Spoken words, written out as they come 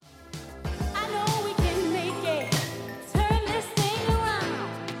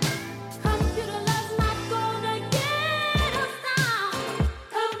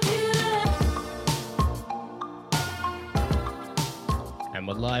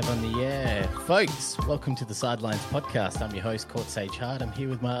live on the air. Folks, welcome to the Sidelines podcast. I'm your host, Court Sage Hart. I'm here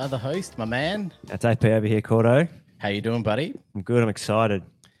with my other host, my man. That's AP over here, Cordo. How you doing, buddy? I'm good. I'm excited.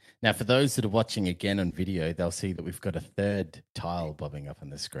 Now, for those that are watching again on video, they'll see that we've got a third tile bobbing up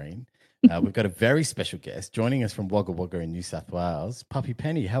on the screen. We've got a very special guest joining us from Wagga Wagga in New South Wales. Puppy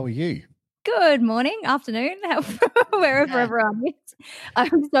Penny, how are you? Good morning, afternoon, wherever everyone is.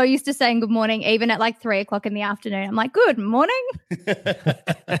 I'm so used to saying good morning, even at like 3 o'clock in the afternoon. I'm like, good morning.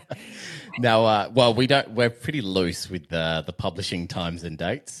 Now, we're pretty loose with the publishing times and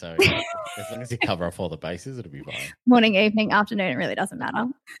dates. So as long as you cover off all the bases, it'll be fine. Morning, evening, afternoon, it really doesn't matter.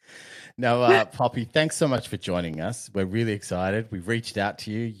 Now, Poppy, thanks so much for joining us. We're really excited. We've reached out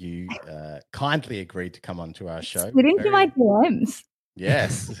to you. You kindly agreed to come onto our show. Slid into my DMs.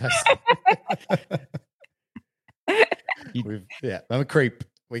 Yes. I'm a creep.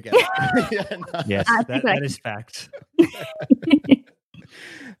 We get it. Yes, that is fact.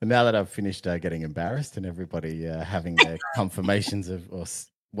 And now that I've finished getting embarrassed and everybody having their confirmations of or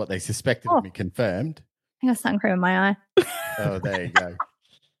what they suspected of me confirmed. I got sun cream in my eye. Oh, there you go.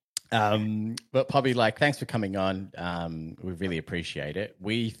 But Poppy, thanks for coming on. We really appreciate it.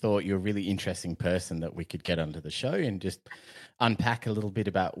 We thought you're a really interesting person that we could get onto the show and just unpack a little bit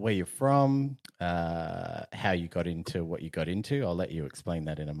about where you're from, how you got into what you got into. I'll let you explain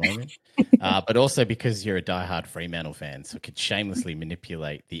that in a moment. But also because you're a diehard Fremantle fan, so could shamelessly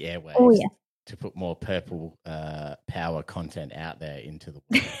manipulate the airwaves to put more purple power content out there into the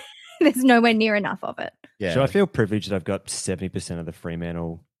world. There's nowhere near enough of it. Yeah. So I feel privileged that I've got 70% of the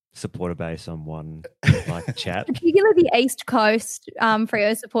Fremantle supporter base on one chat. Particularly the East Coast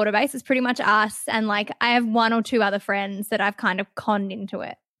Freo supporter base is pretty much us, and I have one or two other friends that I've kind of conned into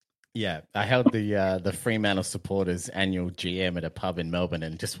it. Yeah, I held the Fremantle supporters annual GM at a pub in Melbourne,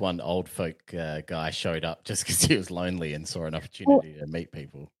 and just one old folk guy showed up just because he was lonely and saw an opportunity to meet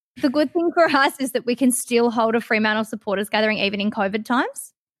people. The good thing for us is that we can still hold a Fremantle supporters gathering even in COVID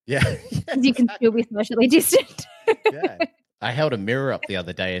times. Yeah, you can still be socially distant. Yeah. I held a mirror up the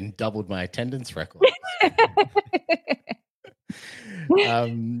other day and doubled my attendance record. But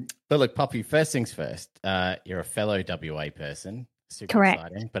look, Poppy, first things first, you're a fellow WA person. Super Correct.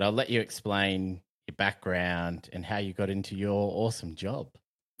 Exciting. But I'll let you explain your background and how you got into your awesome job.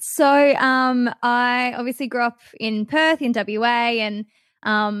 So I obviously grew up in Perth in WA, and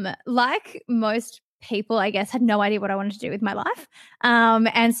like most people, I guess, had no idea what I wanted to do with my life.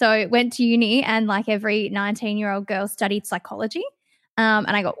 And so went to uni, and like every 19-year-old girl, studied psychology. And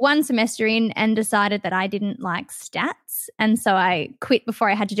I got one semester in and decided that I didn't like stats. And so I quit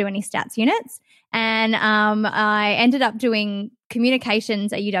before I had to do any stats units. And I ended up doing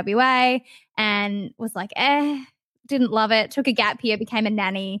communications at UWA and was like, didn't love it. Took a gap year, became a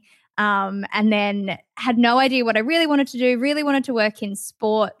nanny. And then had no idea what I really wanted to do, really wanted to work in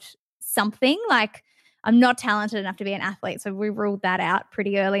sport, something like I'm not talented enough to be an athlete, so we ruled that out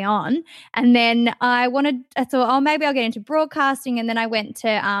pretty early on. And then I thought, maybe I'll get into broadcasting, and then I went to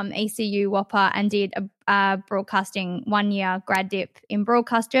ECU WAPA and did a broadcasting 1 year grad dip in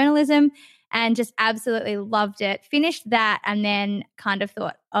broadcast journalism and just absolutely loved it. Finished that and then kind of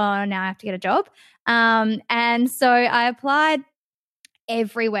thought, now I have to get a job. And so I applied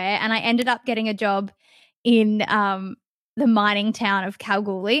everywhere and I ended up getting a job in the mining town of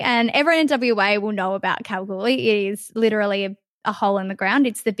Kalgoorlie, and everyone in WA will know about Kalgoorlie. It is literally a hole in the ground.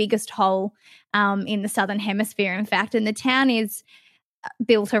 It's the biggest hole in the Southern Hemisphere, in fact, and the town is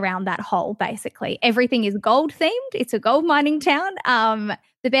built around that hole, basically. Everything is gold themed. It's a gold mining town.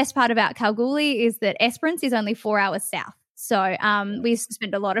 The best part about Kalgoorlie is that Esperance is only 4 hours south. So we used to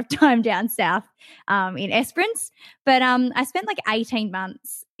spend a lot of time down south in Esperance. But I spent 18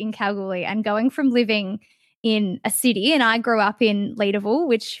 months in Kalgoorlie, and going from living in a city, and I grew up in Leederville,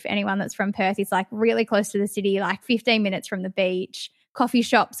 which for anyone that's from Perth is really close to the city, 15 minutes from the beach, coffee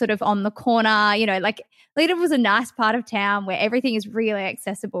shop sort of on the corner, Leederville's a nice part of town where everything is really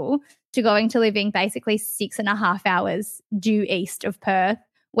accessible, to going to living basically 6.5 hours due east of Perth,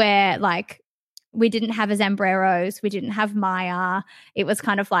 where we didn't have a Zambreros, we didn't have Maya. It was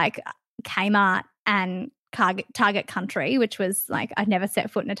kind of like Kmart and Target country, which was I'd never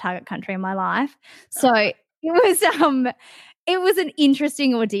set foot in a Target country in my life. So it was an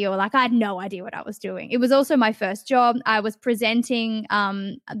interesting ordeal. I had no idea what I was doing. It was also my first job. I was presenting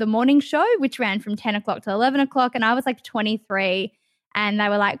the morning show, which ran from 10 o'clock to 11 o'clock, and I was 23, and they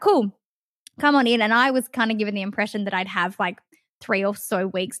were like, cool, come on in. And I was kind of given the impression that I'd have 3 or so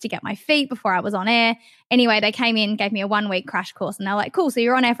weeks to get my feet before I was on air. Anyway, they came in, gave me a 1-week crash course, and they were like, cool, so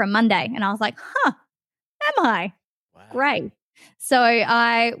you're on air from Monday. And I was like, am I? Wow. Great. So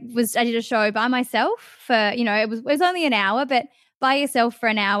I did a show by myself for, it was only an hour, but by yourself for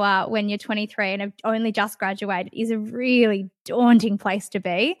an hour when you're 23 and have only just graduated is a really daunting place to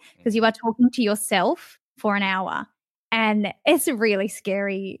be, because you are talking to yourself for an hour, and it's a really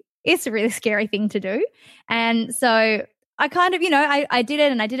scary thing to do. And so I kind of, I did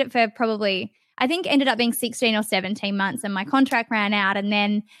it, and I did it for probably, I think ended up being 16 or 17 months, and my contract ran out. And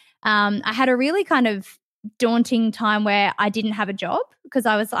then I had a really kind of daunting time where I didn't have a job, because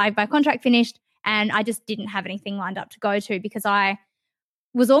my contract finished and I just didn't have anything lined up to go to, because I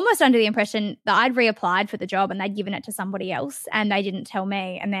was almost under the impression that I'd reapplied for the job and they'd given it to somebody else and they didn't tell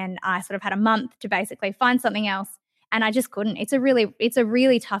me. And then I sort of had a month to basically find something else, and I just couldn't. It's a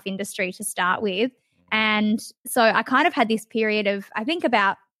really tough industry to start with. And so I kind of had this period of, I think,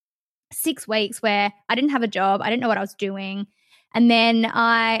 about 6 weeks where I didn't have a job. I didn't know what I was doing. And then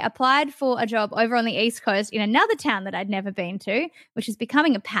I applied for a job over on the East Coast in another town that I'd never been to, which is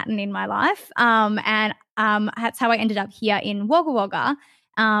becoming a pattern in my life. And that's how I ended up here in Wagga Wagga.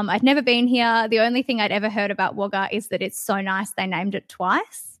 I'd never been here. The only thing I'd ever heard about Wagga is that it's so nice they named it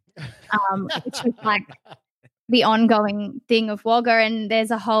twice, which was like the ongoing thing of Wagga. And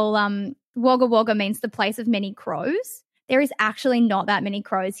there's a whole Wagga Wagga means the place of many crows. There is actually not that many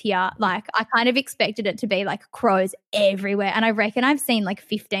crows here. Like, I kind of expected it to be like crows everywhere. And I reckon I've seen like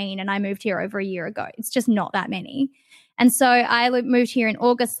 15, and I moved here over a year ago. It's just not that many. And so I moved here in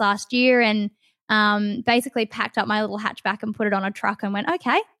August last year, and basically packed up my little hatchback and put it on a truck and went,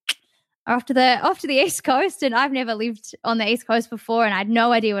 okay, off to the East Coast. And I've never lived on the East Coast before, and I had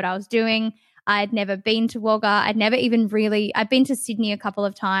no idea what I was doing. I'd never been to Wagga. I've been to Sydney a couple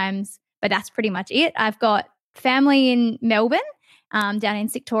of times, but that's pretty much it. I've got family in Melbourne, down in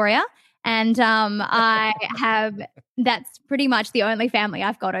Victoria, and that's pretty much the only family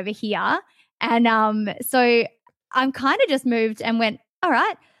I've got over here. And so I'm kind of just moved and went, all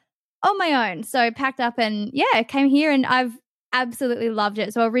right, on my own. So packed up and came here, and I've absolutely loved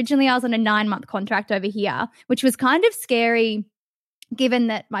it. So originally I was on a 9-month contract over here, which was kind of scary given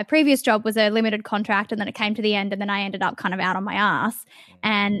that my previous job was a limited contract, and then it came to the end, and then I ended up kind of out on my ass.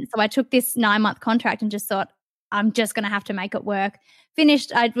 And so I took this 9-month contract and just thought, I'm just going to have to make it work.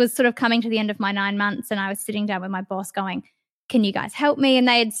 Finished. I was sort of coming to the end of my 9 months, and I was sitting down with my boss going, can you guys help me? And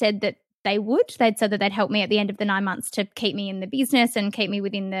they had said that they would. They'd said that they'd help me at the end of the 9 months to keep me in the business and keep me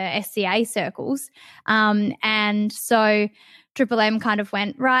within the SCA circles. And so Triple M kind of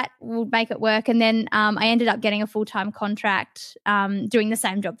went, right, we'll make it work. And then I ended up getting a full-time contract doing the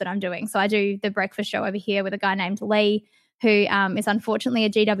same job that I'm doing. So I do the breakfast show over here with a guy named Lee, who is unfortunately a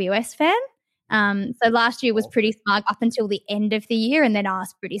GWS fan. So last year was pretty smug up until the end of the year, and then I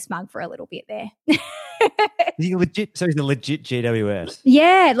was pretty smug for a little bit there. Is he legit? So he's a legit GWS.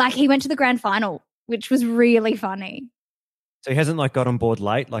 Yeah, like he went to the grand final, which was really funny. So he hasn't like got on board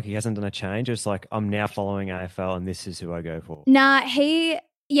late, like he hasn't done a change. It's like, I'm now following AFL and this is who I go for. Nah, he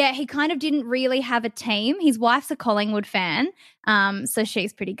kind of didn't really have a team. His wife's a Collingwood fan, so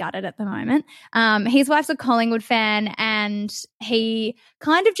she's pretty gutted at the moment. His wife's a Collingwood fan, and he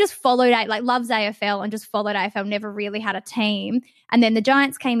kind of just followed loves AFL and just followed AFL, never really had a team. And then the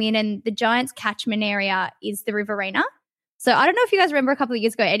Giants came in, and the Giants catchment area is the Riverina. So I don't know if you guys remember a couple of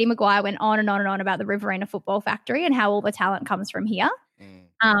years ago, Eddie Maguire went on and on and on about the Riverina Football Factory and how all the talent comes from here.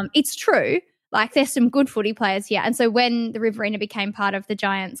 It's true. Like, there's some good footy players here. And so when the Riverina became part of the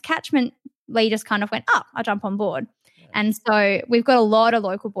Giants catchment, Lee just kind of went, I'll jump on board. Yeah. And so we've got a lot of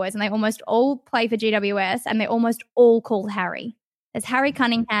local boys, and they almost all play for GWS, and they're almost all called Harry. There's Harry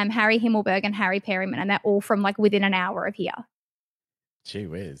Cunningham, Harry Himmelberg, and Harry Perryman, and they're all from like within an hour of here. Gee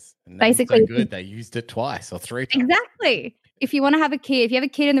whiz. And basically, so good they used it twice or 3 times. Exactly. If you want to have a kid, if you have a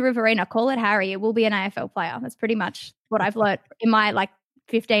kid in the Riverina, call it Harry. It will be an AFL player. That's pretty much what I've learned in my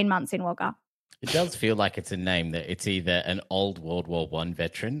 15 months in Wagga. It does feel like it's a name that it's either an old World War I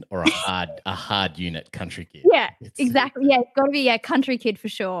veteran or a hard unit country kid. Yeah, exactly. Yeah, it's got to be a country kid for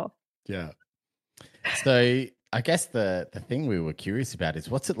sure. Yeah. So I guess the thing we were curious about is,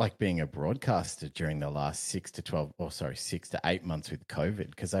 what's it like being a broadcaster during the last 6 to 8 months with COVID?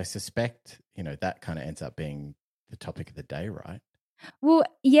 Because I suspect, that kind of ends up being the topic of the day, right? Well,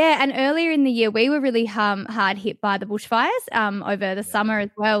 yeah, and earlier in the year we were really hard hit by the bushfires over the summer as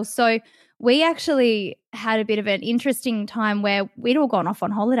well. So we actually had a bit of an interesting time where we'd all gone off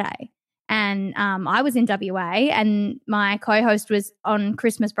on holiday, and I was in WA, and my co-host was on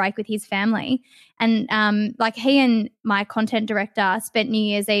Christmas break with his family, and he and my content director spent New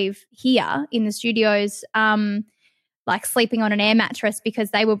Year's Eve here in the studios, sleeping on an air mattress, because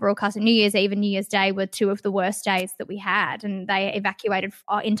they were broadcasting New Year's Eve and New Year's Day were two of the worst days that we had, and they evacuated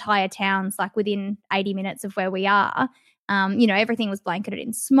entire towns within 80 minutes of where we are. Everything was blanketed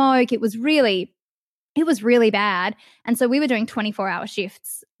in smoke. It was really it was really bad. And so we were doing 24-hour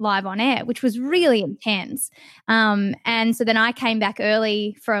shifts live on air, which was really intense. And so then I came back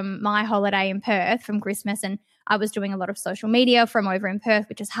early from my holiday in Perth from Christmas, and I was doing a lot of social media from over in Perth,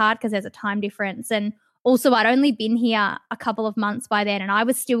 which is hard because there's a time difference. And also I'd only been here a couple of months by then, and I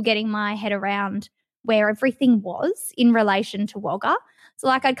was still getting my head around where everything was in relation to Wagga. So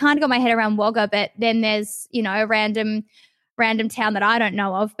like I'd kind of got my head around Wagga, but then there's, a random town that I don't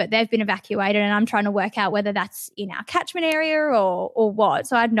know of, but they've been evacuated, and I'm trying to work out whether that's in our catchment area or what.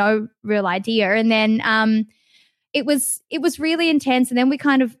 So I had no real idea. And then it was really intense. And then we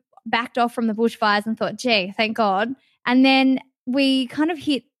kind of backed off from the bushfires and thought, gee, thank God. And then we kind of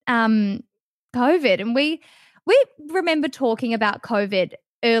hit COVID, and we remember talking about COVID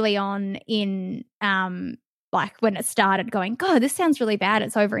early on in like when it started, going, God, this sounds really bad.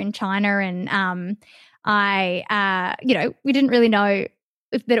 It's over in China. And we didn't really know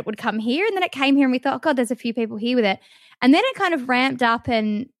that it would come here. And then it came here, and we thought, God, there's a few people here with it. And then it kind of ramped up,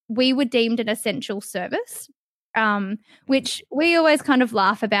 and we were deemed an essential service, which we always kind of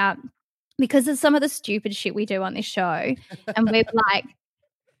laugh about because of some of the stupid shit we do on this show. And we're like,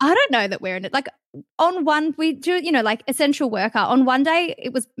 I don't know that we're in it. Like on one, we do, like essential worker. On one day,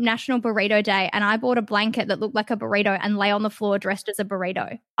 it was National Burrito Day, and I bought a blanket that looked like a burrito and lay on the floor dressed as a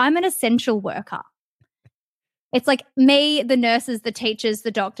burrito. I'm an essential worker. It's like me, the nurses, the teachers,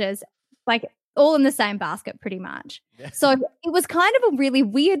 the doctors, like all in the same basket pretty much. Yeah. So it was kind of a really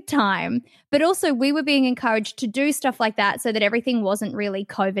weird time, but also we were being encouraged to do stuff like that so that everything wasn't really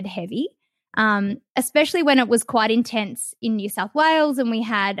COVID heavy. Especially when it was quite intense in New South Wales, and we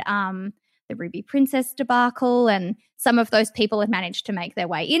had the Ruby Princess debacle, and some of those people had managed to make their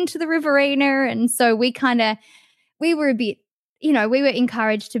way into the Riverina. And so we were a bit, we were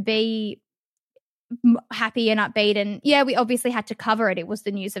encouraged to be happy and upbeat. And yeah, we obviously had to cover it. It was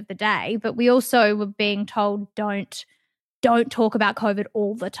the news of the day, but we also were being told don't talk about COVID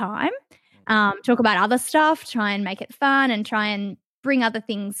all the time. Talk about other stuff, try and make it fun, and try and bring other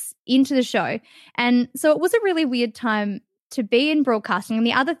things into the show. And so it was a really weird time to be in broadcasting. And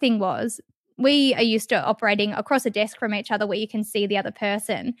the other thing was, we are used to operating across a desk from each other where you can see the other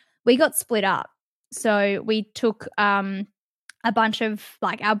person. We got split up. So we took a bunch of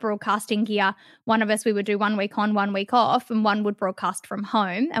like our broadcasting gear. One of us, we would do 1 week on, 1 week off, and one would broadcast from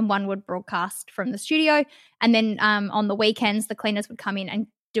home and one would broadcast from the studio. And then on the weekends, the cleaners would come in and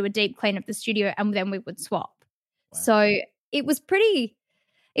do a deep clean of the studio, and then we would swap. Wow. So it was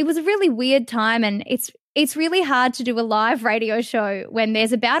a really weird time, and it's really hard to do a live radio show when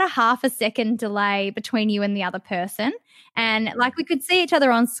there's about a half a second delay between you and the other person. And like we could see each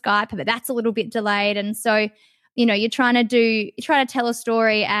other on Skype, but that's a little bit delayed. And so, you're trying to tell a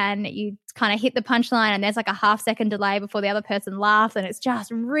story, and you kind of hit the punchline, and there's like a half-second delay before the other person laughs, and it's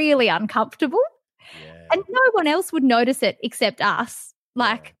just really uncomfortable. Yeah. And no one else would notice it except us.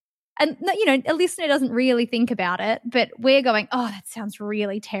 Like, and a listener doesn't really think about it, but we're going, oh, that sounds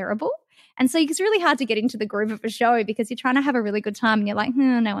really terrible. And so it's really hard to get into the groove of a show because you're trying to have a really good time, and you're like,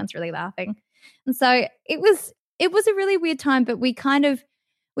 no one's really laughing. And so it was a really weird time, but we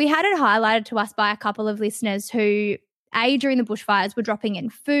had it highlighted to us by a couple of listeners who, during the bushfires, were dropping in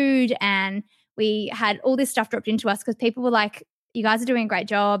food, and we had all this stuff dropped into us because people were like, you guys are doing a great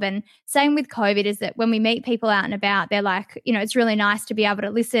job. And same with COVID is that when we meet people out and about, they're like, it's really nice to be able to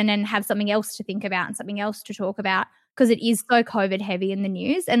listen and have something else to think about and something else to talk about, because it is so COVID heavy in the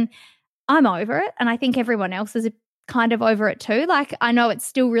news. And I'm over it, and I think everyone else is kind of over it too. Like, I know it's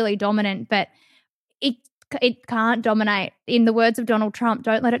still really dominant, but it can't dominate. In the words of Donald Trump,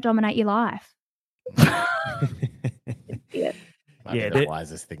 don't let it dominate your life. Yeah, the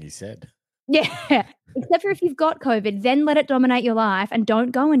wisest thing he said. Yeah, except for if you've got COVID, then let it dominate your life and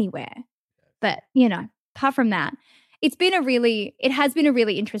don't go anywhere. But, apart from that, it has been a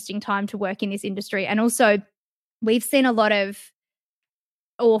really interesting time to work in this industry. And also we've seen a lot of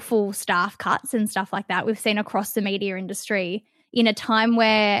awful staff cuts and stuff like that. We've seen across the media industry in a time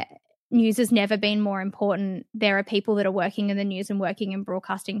where news has never been more important. There are people that are working in the news and working in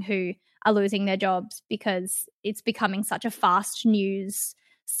broadcasting who are losing their jobs because it's becoming such a fast news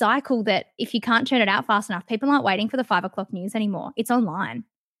cycle that if you can't turn it out fast enough, people aren't waiting for the 5 o'clock news anymore. It's online.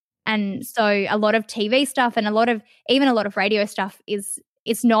 And so a lot of TV stuff and a lot of radio stuff is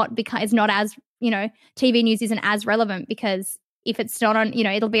not as, TV news isn't as relevant, because if it's not on,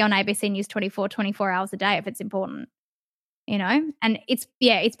 it'll be on ABC News 24 hours a day if it's important, and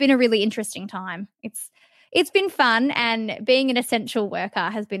it's been a really interesting time. It's been fun, and being an essential worker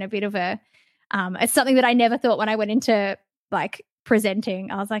has been a bit of it's something that I never thought when I went into like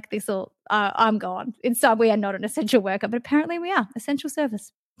presenting. I was like, I'm gone. We are not an essential worker, but apparently we are essential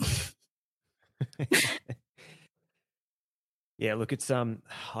service. Yeah, look, it's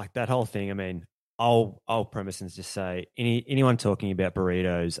like that whole thing. I mean, I'll premise and just say anyone talking about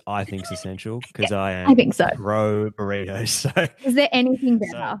burritos, I think is essential because I am think so. pro burritos. So Is there anything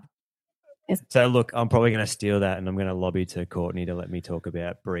better? So look, I'm probably going to steal that, and I'm going to lobby to Courtney to let me talk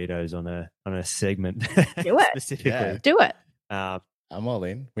about burritos on a segment. Do it. Specifically. Yeah. Do it. I'm all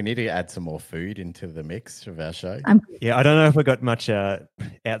in. We need to add some more food into the mix of our show. Yeah, I don't know if we got much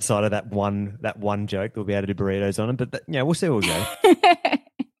outside of that one joke that we'll be able to do burritos on it, but yeah, we'll see where we go.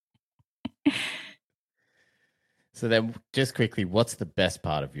 So then, just quickly, what's the best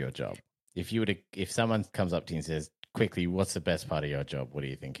part of your job? If someone comes up to you and says, quickly, what's the best part of your job? What do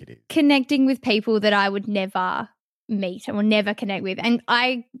you think it is? Connecting with people that I would never meet and will never connect with. And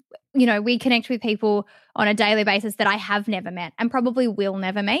we connect with people on a daily basis that I have never met and probably will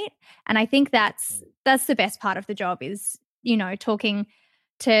never meet. And I think that's the best part of the job is, talking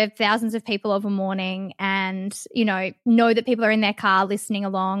to thousands of people over morning and, know that people are in their car listening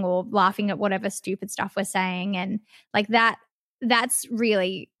along or laughing at whatever stupid stuff we're saying. And like that's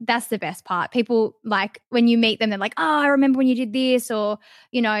the best part. People, like, when you meet them, they're like, oh, I remember when you did this, or,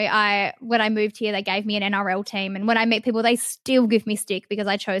 when I moved here, they gave me an NRL team. And when I meet people, they still give me stick because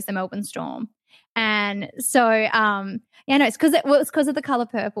I chose the Melbourne Storm. And so, it's because of the color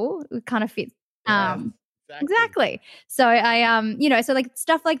purple. It kind of fits. Exactly. So so like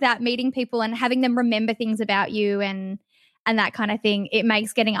stuff like that, meeting people and having them remember things about you and that kind of thing, it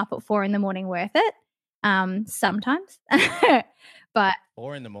makes getting up at 4 a.m. worth it. Sometimes, but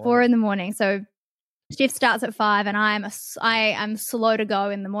 4 a.m. 4 a.m. So shift starts at 5 and I am slow to go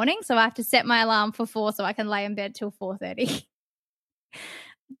in the morning. So I have to set my alarm for 4 so I can lay in bed till 4:30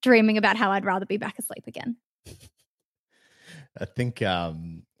 dreaming about how I'd rather be back asleep again. I think,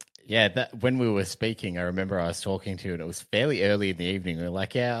 that when we were speaking, I remember I was talking to you and it was fairly early in the evening. We were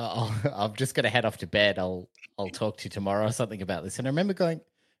like, I'm just going to head off to bed. I'll talk to you tomorrow or something about this. And I remember going,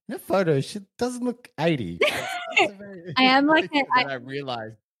 in a photo, she doesn't look 80. I am like I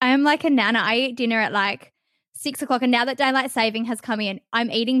realized. I am like a nana. I eat dinner at like 6 o'clock. And now that daylight saving has come in, I'm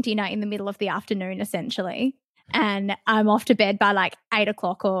eating dinner in the middle of the afternoon, essentially. And I'm off to bed by like 8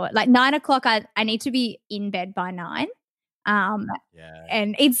 o'clock or like 9 o'clock. I need to be in bed by 9. And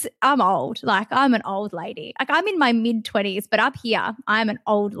I'm old. Like, I'm an old lady. Like, I'm in my mid-20s, but up here, I'm an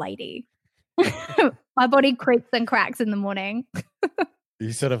old lady. My body creaks and cracks in the morning.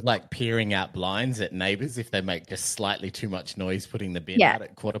 You sort of like peering out blinds at neighbours if they make just slightly too much noise putting the bin out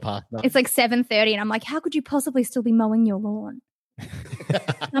at 9:15. It's like 7:30 and I'm like, how could you possibly still be mowing your lawn?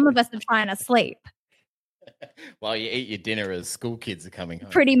 Some of us are trying to sleep. While you eat your dinner as school kids are coming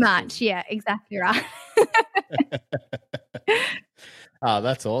home. Pretty much. Yeah, exactly right. Oh,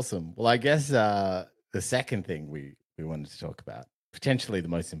 that's awesome. Well, I guess the second thing we wanted to talk about, potentially the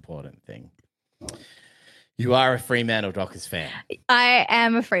most important thing. You are a Fremantle Dockers fan. I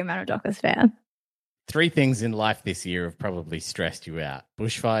am a Fremantle Dockers fan. 3 things in life this year have probably stressed you out.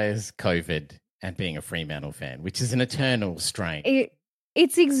 Bushfires, COVID, and being a Fremantle fan, which is an eternal strain.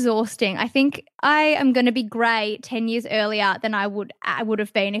 It's exhausting. I think I am going to be grey 10 years earlier than I would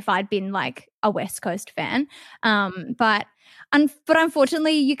have been if I'd been like a West Coast fan. But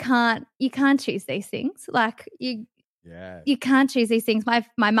unfortunately, you can't choose these things. Like you can't choose these things.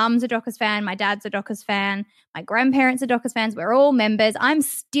 My mum's a Dockers fan. My dad's a Dockers fan. My grandparents are Dockers fans. We're all members. I'm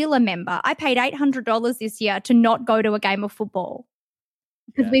still a member. I paid $800 this year to not go to a game of football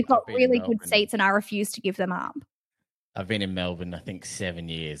because we've got really good seats and I refuse to give them up. I've been in Melbourne, I think 7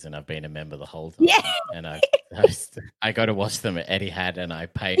 years, and I've been a member the whole time. Yeah. And I go to watch them at Etihad and I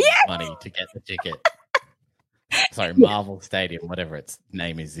pay money to get the ticket. Sorry, Marvel Stadium, whatever its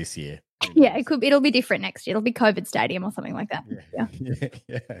name is this year. Yeah, it'll be different next year. It'll be COVID Stadium or something like that.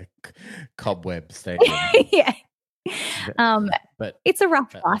 Yeah. Cobweb Stadium. Yeah. But it's a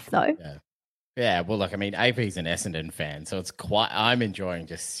rough life though. Yeah, well, look, I mean, AP's an Essendon fan, so I'm enjoying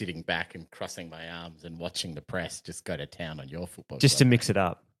just sitting back and crossing my arms and watching the press just go to town on your football. Just to mix it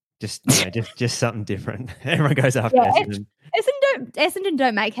up. Just something different. Everyone goes after Essendon. Essendon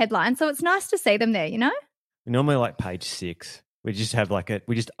don't make headlines, so it's nice to see them there, you know? We normally like page 6. We just have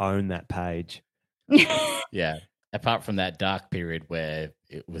we just own that page. Yeah. Apart from that dark period where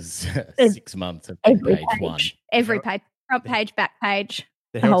it was 6 months of page 1. Every page, front page, back page.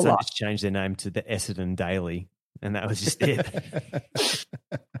 The Herald Sun just changed their name to the Essendon Daily, and that was just it.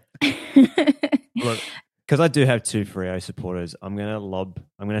 Look, because I do have 2 Freo supporters, I'm going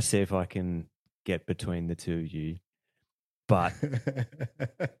to see if I can get between the two of you. But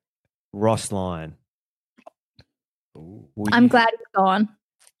Ross Lyon. I'm glad he's gone.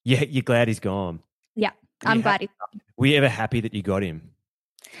 Yeah, you're glad he's gone. Yeah, I'm glad he's gone. Were you ever happy that you got him?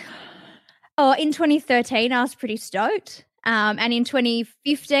 Oh, in 2013, I was pretty stoked. And in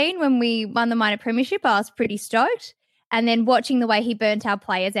 2015, when we won the minor premiership, I was pretty stoked. And then watching the way he burnt our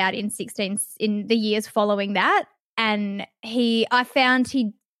players out in the years following that, and I found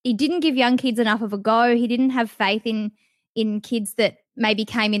he didn't give young kids enough of a go. He didn't have faith in kids that maybe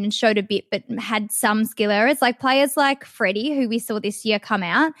came in and showed a bit, but had some skill errors. Like players like Freddie, who we saw this year come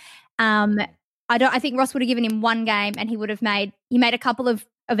out. I think Ross would have given him one game, and he made a couple of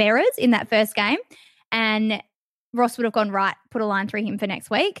errors in that first game, and Ross would have gone, right, put a line through him for next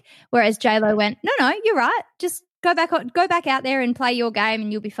week. Whereas J-Lo went, no, you're right. Just go back out there and play your game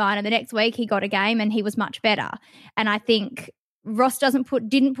and you'll be fine. And the next week he got a game and he was much better. And I think Ross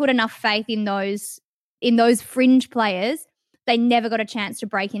didn't put enough faith in those fringe players. They never got a chance to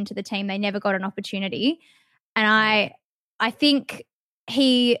break into the team. They never got an opportunity. And I think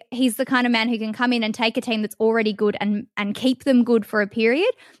he's the kind of man who can come in and take a team that's already good and keep them good for a period.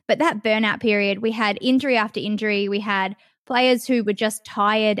 But that burnout period, we had injury after injury. We had players who were just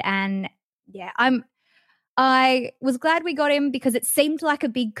tired. And yeah, I was glad we got him because it seemed like a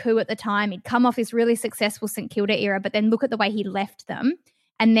big coup at the time. He'd come off this really successful St Kilda era, but then look at the way he left them.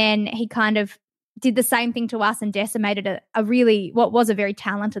 And then he kind of did the same thing to us and decimated what was a very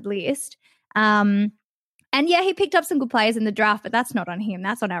talented list. And yeah, he picked up some good players in the draft, but that's not on him.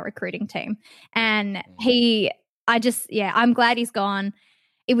 That's on our recruiting team. And I'm glad he's gone.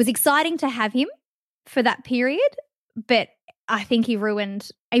 It was exciting to have him for that period, but I think he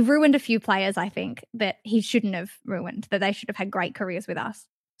ruined a few players, I think, that he shouldn't have ruined, that they should have had great careers with us.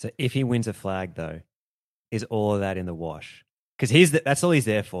 So if he wins a flag, though, is all of that in the wash? Because that's all he's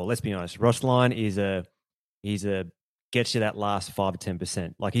there for. Let's be honest. Ross Lyon he's a gets you that last 5 or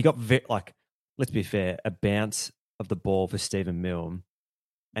 10%. Like he got let's be fair, a bounce of the ball for Stephen Milne,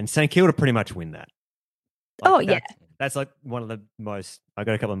 and St Kilda pretty much win that. That's like one of the most. I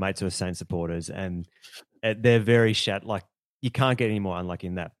got a couple of mates who are Saint supporters, and they're very like you can't get any more unlucky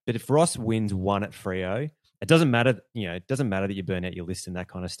than that. But if Ross wins one at Freo, it doesn't matter. It doesn't matter that you burn out your list and that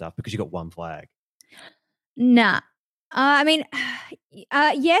kind of stuff because you got one flag. Nah.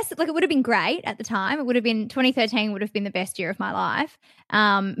 Yes, like it would have been great at the time. It would have been 2013 would have been the best year of my life.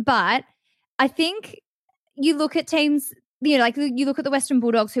 But I think you look at teams, like you look at the Western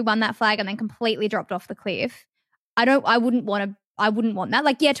Bulldogs who won that flag and then completely dropped off the cliff. I wouldn't want that.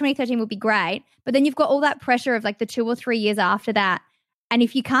 Like, yeah, 2013 would be great, but then you've got all that pressure of like the 2 or 3 years after that. And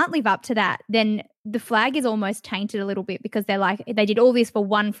if you can't live up to that, then the flag is almost tainted a little bit because they're like, they did all this for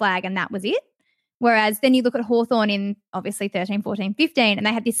one flag and that was it. Whereas then you look at Hawthorn in obviously 13, 14, 15, and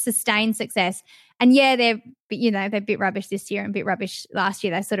they had this sustained success. And yeah, they're a bit rubbish this year and a bit rubbish last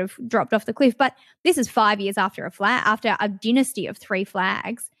year. They sort of dropped off the cliff. But this is 5 years after a dynasty of 3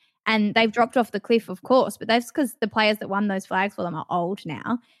 flags. And they've dropped off the cliff, of course, but that's because the players that won those flags for them are old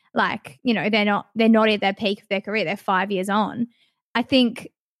now. Like, they're not at their peak of their career. They're 5 years on. I think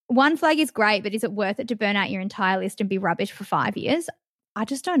one flag is great, but is it worth it to burn out your entire list and be rubbish for 5 years? I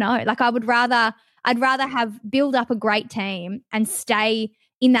just don't know. Like I'd rather build up a great team and stay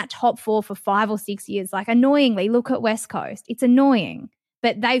in that top 4 for 5 or 6 years. Like annoyingly, look at West Coast. It's annoying,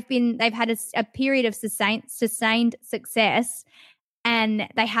 but they've had a period of sustained success, and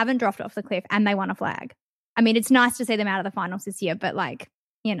they haven't dropped off the cliff, and they won a flag. I mean, it's nice to see them out of the finals this year, but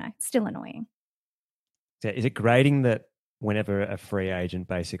it's still annoying. So is it grating that whenever a free agent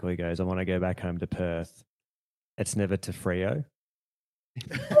basically goes, I want to go back home to Perth, it's never to Freo?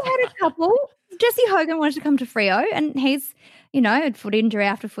 We had a couple. Jesse Hogan wanted to come to Freo, and he's, had foot injury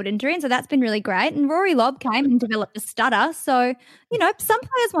after foot injury, and so that's been really great. And Rory Lobb came and developed a stutter, so some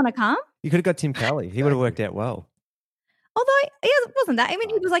players want to come. You could have got Tim Kelly. He would have worked out well. Although he wasn't that. I mean,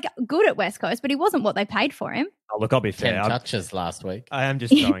 he was like good at West Coast, but he wasn't what they paid for him. Oh, look, I'll be fair. 10 touches last week. I am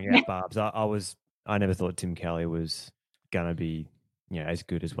just throwing out barbs. I never thought Tim Kelly was going to be, as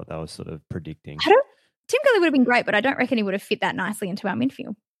good as what they were sort of predicting. Tim Kelly would have been great, but I don't reckon he would have fit that nicely into our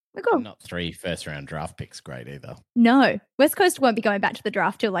midfield. Not 3 first-round draft picks great either. No. West Coast won't be going back to the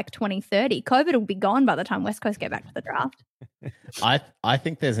draft till like 2030. COVID will be gone by the time West Coast get back to the draft. I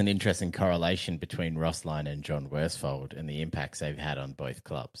think there's an interesting correlation between Ross Lyon and John Worsfold and the impacts they've had on both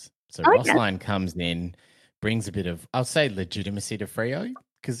clubs. So Ross Lyon comes in, brings a bit of, I'll say, legitimacy to Freo,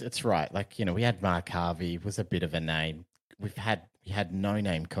 because it's right. Like, we had Mark Harvey, was a bit of a name. We had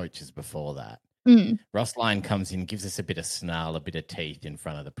no-name coaches before that. Ross Lyon comes in, gives us a bit of snarl, a bit of teeth in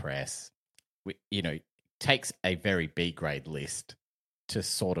front of the press. Takes a very B-grade list to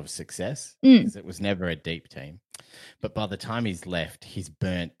sort of success because it was never a deep team. But by the time he's left, he's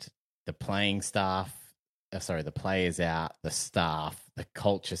burnt the playing staff. The players out, the staff, the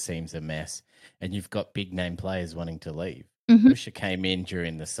culture seems a mess, and you've got big-name players wanting to leave. Busher came in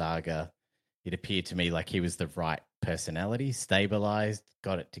during the saga. it appeared to me like he was the right personality, stabilized,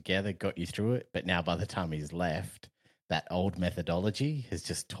 got it together, got you through it. But now by the time he's left, that old methodology has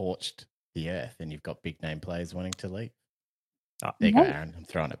just torched the earth, and you've got big name players wanting to leave. There you go, Aaron. I'm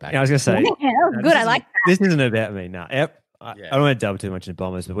throwing it back. Yeah, I was going to say, good. I like that. This isn't about me. No, I don't want to delve too much into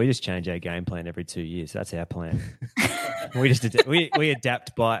Bombers, but we just change our game plan every 2 years. That's our plan. we just we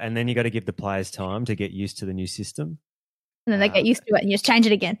adapt and then you got to give the players time to get used to the new system, and then they get used to it, and you just change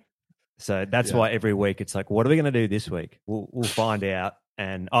it again. So that's why every week it's like, what are we going to do this week? We'll find out.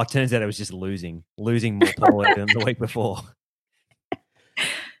 And it turns out it was just losing more polar than the week before.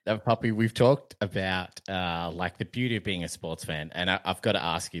 Now, Poppy, we've talked about like the beauty of being a sports fan, and I've got to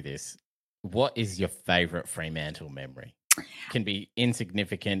ask you this: what is your favorite Fremantle memory? Can be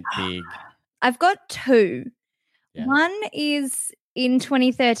insignificant, big. I've got two. Yeah. One is in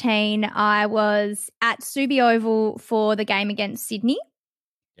 2013. I was at Subi Oval for the game against Sydney.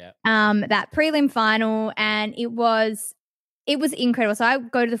 Yeah. That prelim final, and it was incredible. So I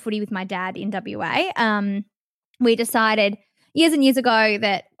go to the footy with my dad in WA. We decided years and years ago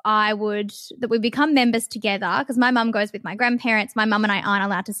that we become members together, because my mum goes with my grandparents. My mum and I aren't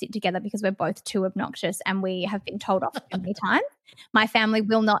allowed to sit together because we're both too obnoxious, and we have been told off too many times. My family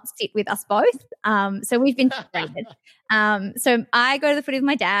will not sit with us both. So we've been separated. So I go to the footy with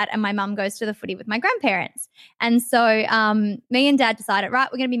my dad, and my mum goes to the footy with my grandparents. And so me and Dad decided, right,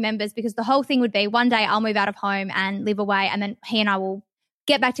 we're going to be members, because the whole thing would be one day I'll move out of home and live away, and then he and I will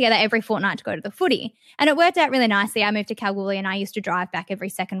get back together every fortnight to go to the footy. And it worked out really nicely. I moved to Kalgoorlie, and I used to drive back every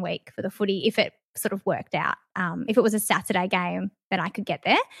second week for the footy if it sort of worked out. If it was a Saturday game, then I could get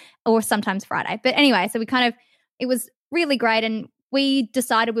there, or sometimes Friday. But anyway, so it was really great, and we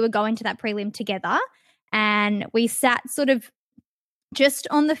decided we were going to that prelim together, and we sat sort of just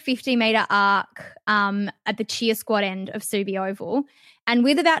on the 50-metre arc at the cheer squad end of Subi Oval. And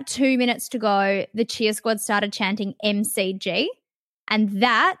with about 2 minutes to go, the cheer squad started chanting MCG. And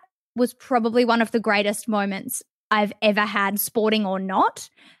that was probably one of the greatest moments I've ever had, sporting or not.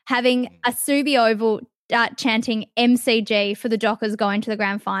 Having a Subi Oval chanting MCG for the Dockers going to the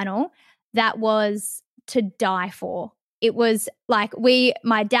grand final, that was to die for. It was like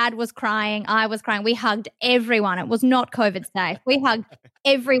my dad was crying, I was crying. We hugged everyone. It was not COVID safe. We hugged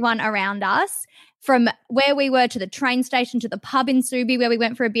everyone around us, from where we were to the train station, to the pub in Subi where we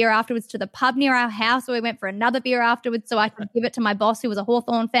went for a beer afterwards, to the pub near our house where we went for another beer afterwards so I could give it to my boss who was a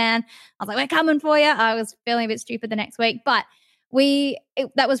Hawthorn fan. I was like, we're coming for you. I was feeling a bit stupid the next week, but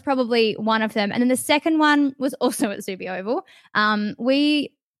that was probably one of them. And then the second one was also at Subi Oval.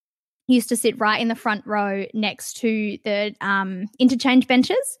 We used to sit right in the front row next to the interchange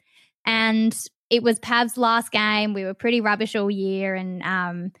benches, and it was Pav's last game. We were pretty rubbish all year,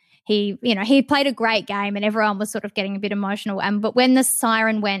 and he played a great game, and everyone was sort of getting a bit emotional. But when the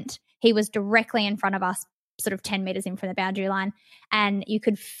siren went, he was directly in front of us, sort of 10 metres in from the boundary line, and you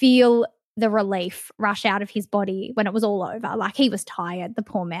could feel the relief rush out of his body when it was all over. Like, he was tired, the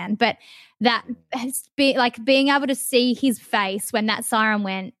poor man. But that has been, like, being able to see his face when that siren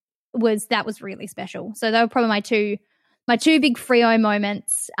went was really special. So they were probably my two big Freo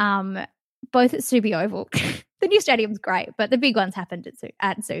moments, both at Subi Oval. The new stadium's great, but the big ones happened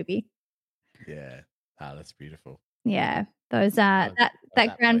at Subi. Yeah. Oh, that's beautiful. Yeah. Those that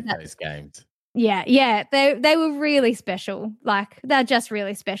ground, those games. Yeah. They were really special. Like, they're just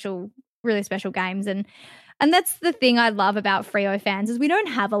really special games. And that's the thing I love about Freo fans, is we don't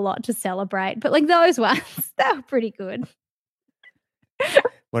have a lot to celebrate, but like those ones, they were pretty good.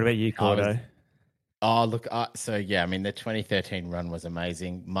 What about you, Cordo? Oh, look, so yeah, I mean, the 2013 run was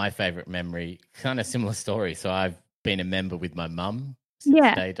amazing. My favorite memory, kind of similar story. So I've been a member with my mum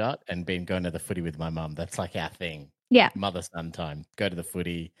since day dot, and been going to the footy with my mum. That's like our thing. Yeah. Mother-son time. Go to the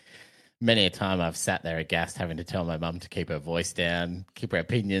footy. Many a time I've sat there aghast, having to tell my mum to keep her voice down, keep her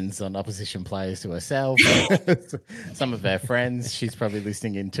opinions on opposition players to herself. Some of her friends, she's probably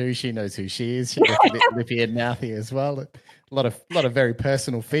listening in too. She knows who she is. She gets a bit lippy and mouthy as well. A lot of very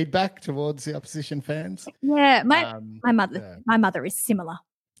personal feedback towards the opposition fans. Yeah, my mother is similar.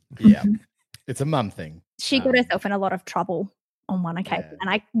 Yeah, it's a mum thing. She got herself in a lot of trouble on one occasion, and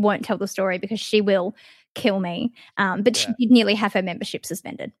I won't tell the story because she will kill me. But she did nearly have her membership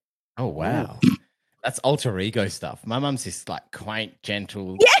suspended. Oh, wow. That's alter ego stuff. My mum's this like quaint,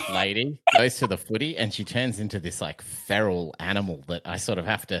 gentle lady, goes to the footy, and she turns into this like feral animal that I sort of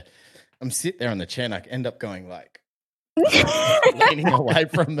have to, I'm sit there on the chair and I end up going like, leaning away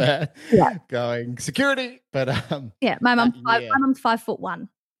from there, going security. But my mum's 5'1".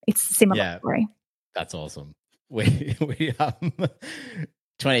 It's a similar story. That's awesome. We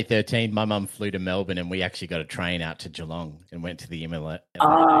 2013, my mum flew to Melbourne and we actually got a train out to Geelong and went to the elimination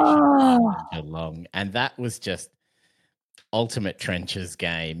in Geelong. And that was just ultimate trenches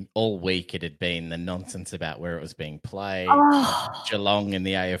game. All week it had been the nonsense about where it was being played. Geelong and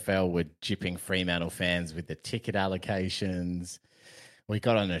the AFL were gypping Fremantle fans with the ticket allocations. We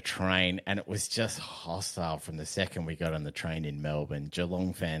got on a train and it was just hostile from the second we got on the train in Melbourne.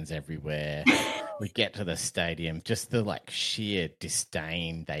 Geelong fans everywhere. We get to the stadium, just the sheer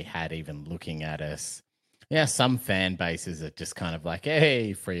disdain they had even looking at us. Yeah, some fan bases are just kind of like,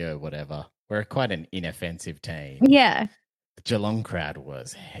 hey, Freo, whatever. We're quite an inoffensive team. Yeah. The Geelong crowd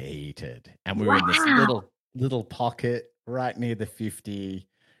was heated. And we were in this little pocket right near the 50.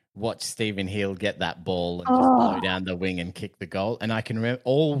 Watch Stephen Hill get that ball and just blow down the wing and kick the goal. And I can remember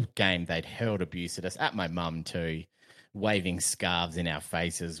all game they'd hurled abuse at us, at my mum too, waving scarves in our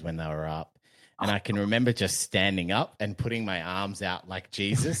faces when they were up. And I can remember just standing up and putting my arms out like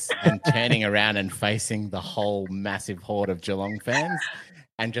Jesus and turning around and facing the whole massive horde of Geelong fans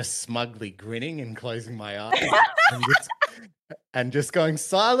and just smugly grinning and closing my eyes and just going,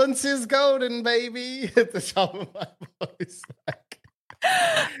 silence is golden, baby, at the top of my voice.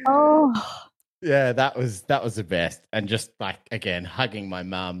 Yeah, that was the best. And just again, hugging my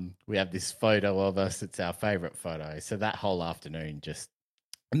mum. We have this photo of us. It's our favorite photo. So that whole afternoon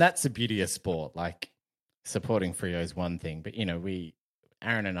and that's the beauty of sport. Supporting Freo is one thing, but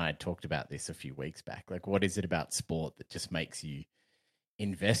Aaron and I had talked about this a few weeks back. What is it about sport that just makes you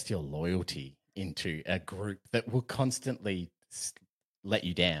invest your loyalty into a group that will constantly let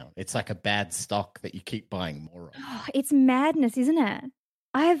you down? It's like a bad stock that you keep buying more of. It's madness, isn't it?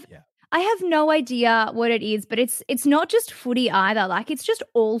 I have no idea what it is, but it's not just footy either. It's just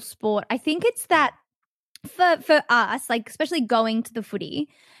all sport. I think it's that for us, especially going to the footy,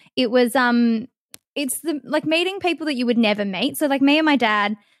 it was it's the meeting people that you would never meet. So me and my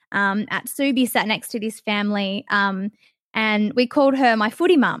dad at Subi sat next to this family and we called her my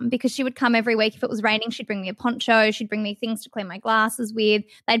footy mum because she would come every week. If it was raining, she'd bring me a poncho. She'd bring me things to clean my glasses with.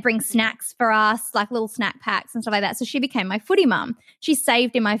 They'd bring snacks for us, little snack packs and stuff like that. So she became my footy mum. She's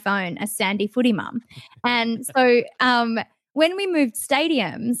saved in my phone as Sandy Footy Mum. And so when we moved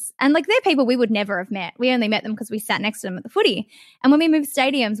stadiums, and they're people we would never have met. We only met them because we sat next to them at the footy. And when we moved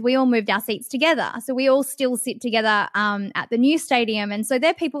stadiums, we all moved our seats together. So we all still sit together at the new stadium. And so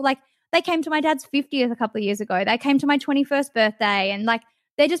they're people they came to my dad's 50th a couple of years ago. They came to my 21st birthday. And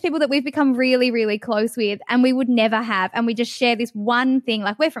they're just people that we've become really, really close with and we would never have. And we just share this one thing.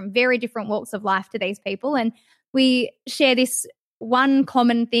 We're from very different walks of life to these people. And we share this one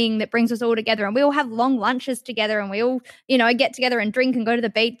common thing that brings us all together. And we all have long lunches together and we all, get together and drink and go to the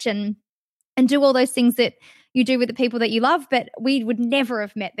beach and do all those things that you do with the people that you love. But we would never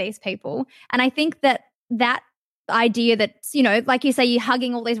have met these people. And I think that idea that, like you say, you're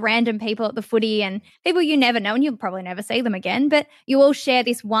hugging all these random people at the footy and people you never know and you'll probably never see them again, but you all share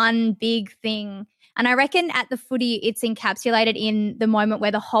this one big thing. And I reckon at the footy, it's encapsulated in the moment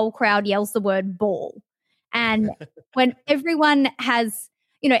where the whole crowd yells the word ball. And when everyone has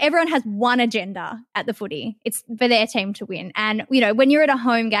one agenda at the footy, it's for their team to win. And, when you're at a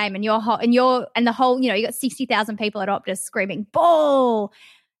home game and the whole, you got 60,000 people at Optus screaming ball.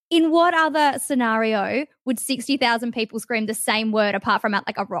 In what other scenario would 60,000 people scream the same word apart from at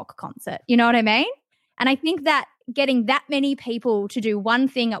a rock concert? You know what I mean? And I think that getting that many people to do one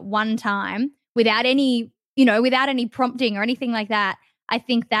thing at one time without any prompting or anything like that, I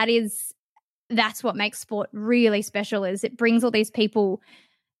think that's what makes sport really special is it brings all these people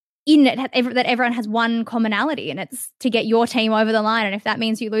in it that everyone has one commonality and it's to get your team over the line. And if that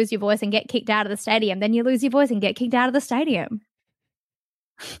means you lose your voice and get kicked out of the stadium, then you lose your voice and get kicked out of the stadium.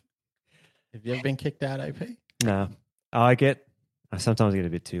 Have you ever been kicked out, AP? No. I sometimes get a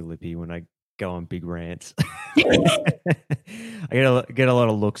bit too lippy when I go on big rants. I get a lot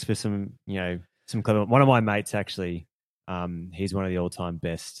of looks for some clever. One of my mates actually, he's one of the all-time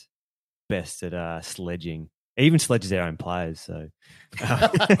best at sledging. He even sledges their own players. So you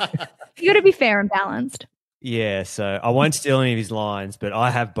got to be fair and balanced. Yeah. So I won't steal any of his lines, but I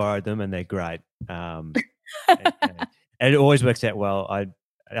have borrowed them and they're great. And it always works out well.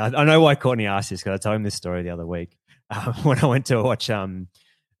 I know why Courtney asked this because I told him this story the other week when I went to watch. We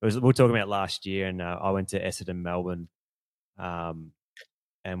were talking about last year, and I went to Essendon, Melbourne,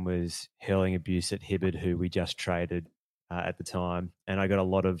 and was hurling abuse at Hibbard, who we just traded at the time. And I got a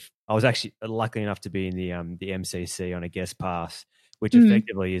lot of. I was actually lucky enough to be in the MCC on a guest pass, which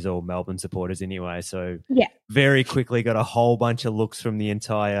effectively is all Melbourne supporters anyway. So very quickly got a whole bunch of looks from the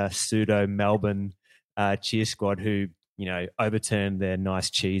entire pseudo Melbourne cheer squad who overturned their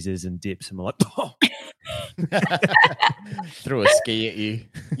nice cheeses and dips and were like, oh. Threw a ski at you.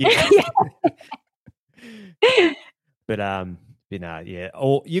 But yeah.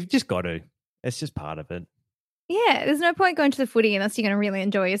 Or you've just got to. It's just part of it. Yeah, there's no point going to the footy unless you're going to really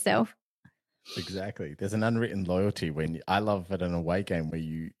enjoy yourself. Exactly. There's an unwritten loyalty I love at an away game where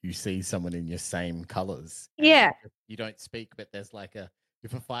you see someone in your same colours. Yeah. You don't speak, but there's like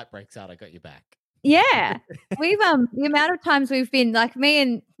if a fight breaks out, I got your back. Yeah. We've the amount of times we've been like me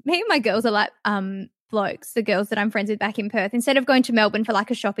and my girls are like blokes, the girls that I'm friends with back in Perth. Instead of going to Melbourne for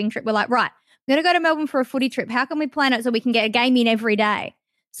like a shopping trip, we're like, right, we're gonna go to Melbourne for a footy trip. How can we plan it so we can get a game in every day?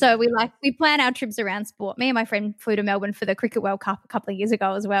 So we plan our trips around sport. Me and my friend flew to Melbourne for the Cricket World Cup a couple of years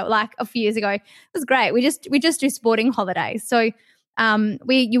ago as well, like a few years ago. It was great. We just do sporting holidays. So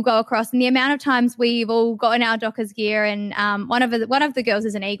you go across, and the amount of times we've all gotten our Dockers gear, and one of the girls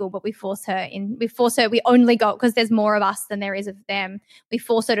is an Eagle, but we only go because there's more of us than there is of them. We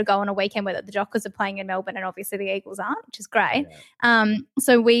force her to go on a weekend where the Dockers are playing in Melbourne, and obviously the Eagles aren't, which is great. Yeah.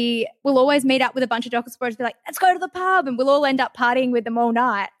 So we will always meet up with a bunch of Dockers supporters, be like, let's go to the pub, and we'll all end up partying with them all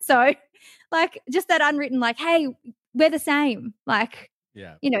night. So like just that unwritten, like, hey, we're the same, like.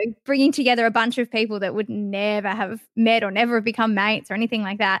 Yeah. You know, bringing together a bunch of people that would never have met or never have become mates or anything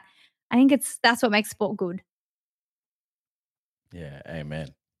like that. I think that's what makes sport good. Yeah,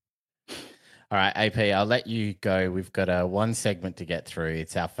 amen. All right, AP, I'll let you go. We've got one segment to get through.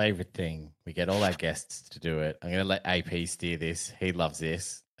 It's our favorite thing. We get all our guests to do it. I'm going to let AP steer this. He loves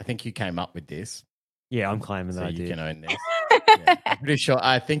this. I think you came up with this. Yeah, I'm claiming that I did. You can own this. Yeah, I'm pretty sure.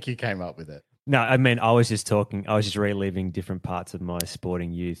 I think you came up with it. No, I mean, I was just reliving different parts of my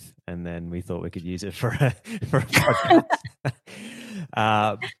sporting youth, and then we thought we could use it for a podcast.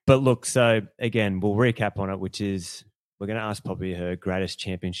 But look, so again, we'll recap on it, which is we're going to ask Poppy her greatest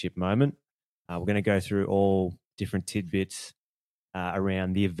championship moment. We're going to go through all different tidbits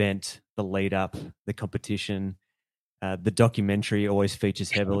around the event, the lead up, the competition. The documentary always features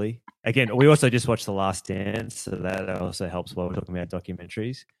heavily. Again, we also just watched The Last Dance, so that also helps while we're talking about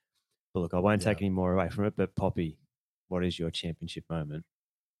documentaries. But look, I won't take any more away from it. But Poppy, what is your championship moment?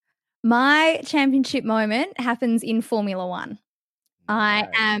 My championship moment happens in Formula One. I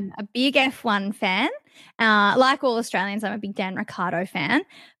am a big F1 fan. Like all Australians, I'm a big Dan Ricciardo fan.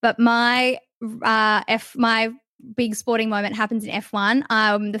 But my big sporting moment happens in F1.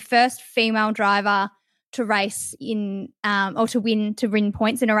 I'm the first female driver to race to win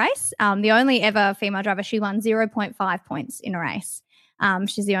points in a race. The only ever female driver, she won 0.5 points in a race.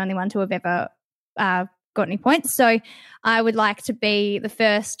 She's the only one to have ever got any points. So I would like to be the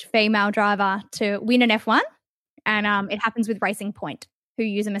first female driver to win an F1, and it happens with Racing Point, who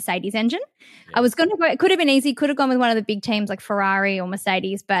use a Mercedes engine. Yes. I was going to go, it could have been easy, could have gone with one of the big teams like Ferrari or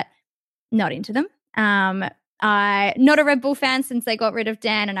Mercedes, but not into them. I'm not a Red Bull fan since they got rid of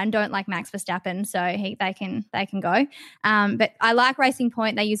Dan, and I don't like Max Verstappen, so they can go. But I like Racing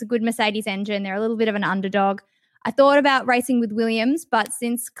Point. They use a good Mercedes engine. They're a little bit of an underdog. I thought about racing with Williams, but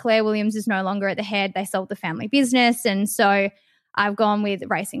since Claire Williams is no longer at the head, they sold the family business, and so I've gone with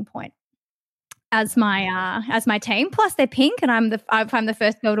Racing Point as my team. Plus, they're pink, and if I'm the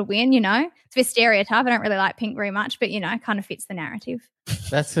first girl to win, you know, it's a bit stereotype. I don't really like pink very much, but you know, it kind of fits the narrative.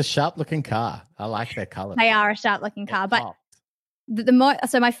 That's a sharp-looking car. I like their colour. They are a sharp-looking car, but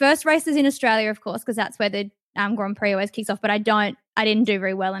so my first race is in Australia, of course, because that's where the Grand Prix always kicks off. But I didn't do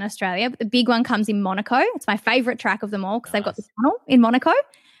very well in Australia. But the big one comes in Monaco. It's my favourite track of them all because they've got the tunnel in Monaco.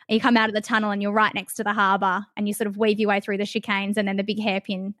 And you come out of the tunnel and you're right next to the harbour, and you sort of weave your way through the chicanes and then the big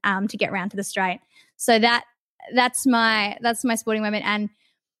hairpin to get round to the straight. So that's my sporting moment. And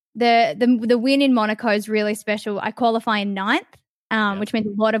the win in Monaco is really special. I qualify in 9th, which means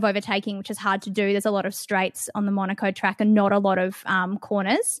a lot of overtaking, which is hard to do. There's a lot of straights on the Monaco track and not a lot of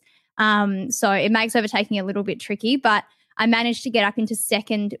corners. So it makes overtaking a little bit tricky, but I managed to get up into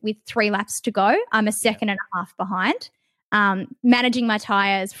 2nd with 3 laps to go. I'm a second and a half behind. Managing my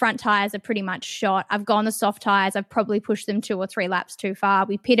tyres, front tyres are pretty much shot. I've gone the soft tyres. I've probably pushed them 2 or 3 laps too far.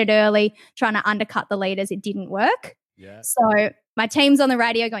 We pitted early, trying to undercut the leaders. It didn't work. Yeah. So my team's on the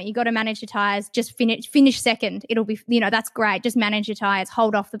radio going, you got to manage your tyres. Just finish second. It'll be, you know, that's great. Just manage your tyres.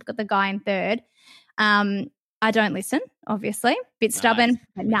 Hold off the guy in 3rd. I don't listen, obviously. Bit stubborn.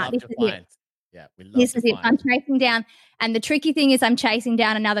 But this is it. Yeah, this is it. I'm chasing down. And the tricky thing is I'm chasing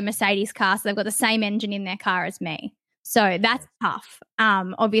down another Mercedes car, so they've got the same engine in their car as me. So that's tough.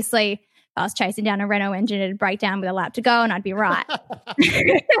 Obviously, if I was chasing down a Renault engine, it'd break down with a lap to go and I'd be right.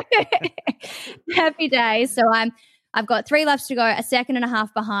 Happy days. So I've got 3 laps to go, a second and a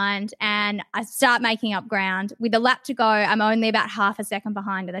half behind, and I start making up ground. With a lap to go, I'm only about half a second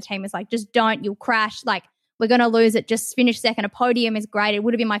behind, and the team is like, just don't, you'll crash. Like, we're going to lose it. Just finish second. A podium is great. It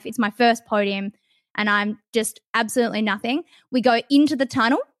would have been it's my first podium. and I'm just absolutely nothing. We go into the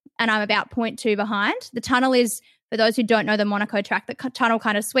tunnel and I'm about 0.2 behind. The tunnel is, for those who don't know the Monaco track, the tunnel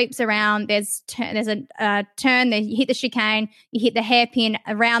kind of sweeps around. There's a turn, then you hit the chicane, you hit the hairpin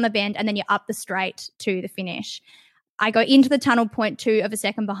around the bend, and then you're up the straight to the finish. I go into the tunnel 0.2 of a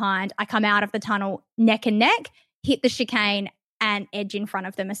second behind. I come out of the tunnel neck and neck, hit the chicane, and edge in front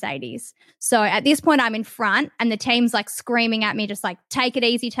of the Mercedes. So at this point, I'm in front, and the team's like screaming at me, just like, take it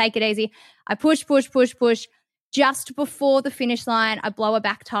easy, take it easy. I push. Just before the finish line, I blow a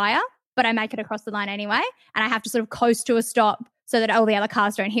back tire, but I make it across the line anyway, and I have to sort of coast to a stop so that all the other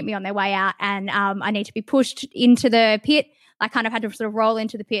cars don't hit me on their way out, and I need to be pushed into the pit. I kind of had to sort of roll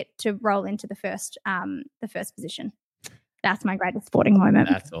into the pit to roll into the first position. That's my greatest sporting moment.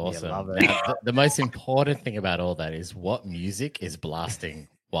 That's awesome. Yeah, love it. Now, the most important thing about all that is what music is blasting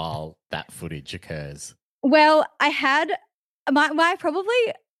while that footage occurs. Well, I had my probably,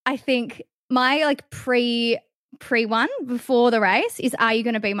 I think my like pre one before the race is "Are You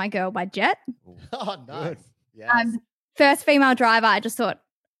Gonna Be My Girl" by Jet. Oh, nice. Yes. First female driver, I just thought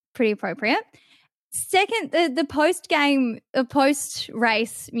pretty appropriate. Second, the post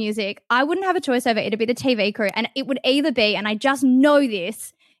race music, I wouldn't have a choice over it. It'd be the TV crew, and it would either be, and I just know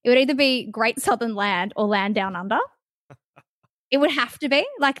this, it would either be Great Southern Land or Land Down Under. It would have to be,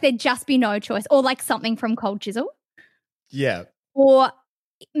 like, there'd just be no choice, or like something from Cold Chisel. Yeah. Or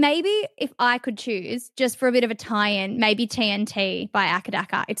maybe if I could choose, just for a bit of a tie-in, maybe TNT by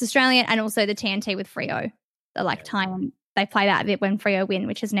Akadaka. It's Australian, and also the TNT with Freo, the like tie-in. They play that a bit when Freo win,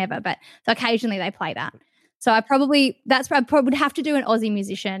 which is never, but so occasionally they play that. So I probably would have to do an Aussie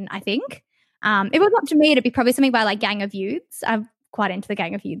musician, I think. If it was up to me, it'd be probably something by like Gang of Youths. I'm quite into the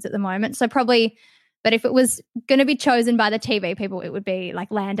Gang of Youths at the moment. So probably, but if it was going to be chosen by the TV people, it would be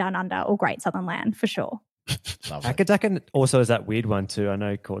like Land Down Under or Great Southern Land for sure. Akadaka also is that weird one too. I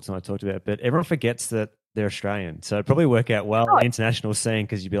know Courts and I talked about it, but everyone forgets that they're Australian. So it'd probably work out well in the international scene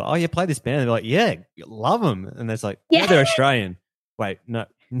because you'd be like, oh, you play this band. And they're like, yeah, love them. And it's like, yeah, they're Australian. Wait, no,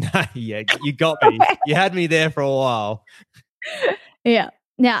 yeah, you got me. You had me there for a while. Yeah.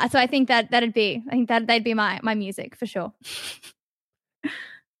 So I think they'd be my music for sure.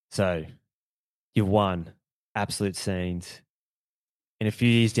 So you've won absolute scenes. In a few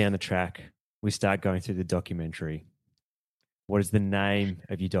years down the track, we start going through the documentary. What is the name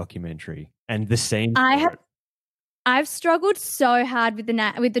of your documentary and the scene? I've struggled so hard with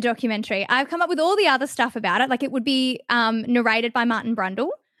the documentary. I've come up with all the other stuff about it. Like it would be narrated by Martin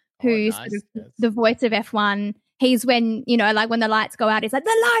Brundle, who's sort of the voice of F1. He's when, like when the lights go out, he's like,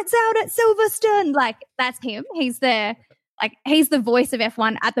 the lights out at Silverstone. Like that's him. He's the voice of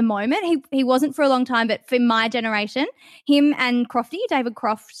F1 at the moment. He wasn't for a long time, but for my generation, him and David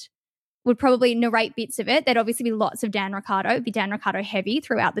Croft would probably narrate bits of it. There'd obviously be lots of Dan Ricciardo. It'd be Dan Ricciardo heavy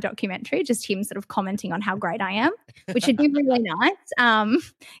throughout the documentary, just him sort of commenting on how great I am, which would be really nice.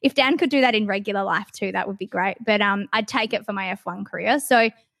 If Dan could do that in regular life too, that would be great. But I'd take it for my F1 career. So,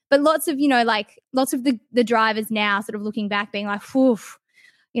 but lots of the drivers now sort of looking back being like, woof,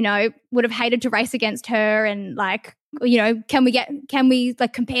 would have hated to race against her and like, can we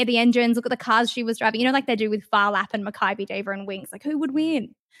like compare the engines, look at the cars she was driving, like they do with Farlap and Mackay Diva and Winks, like who would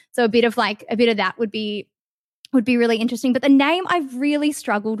win? So a bit of that would be really interesting. But the name I've really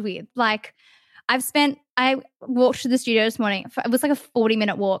struggled with. Like I walked to the studio this morning. It was like a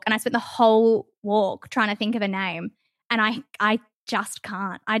 40-minute walk, and I spent the whole walk trying to think of a name, and I just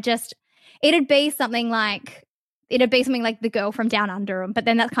can't. It'd be something like The Girl from Down Under, but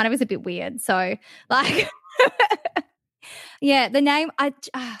then that kind of is a bit weird. So like, yeah, the name I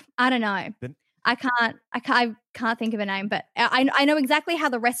don't know. I can't think of a name, but I know exactly how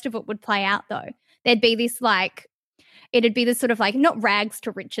the rest of it would play out though. There'd be this it'd be this sort of like not rags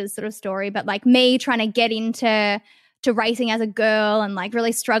to riches sort of story, but like me trying to get into racing as a girl and like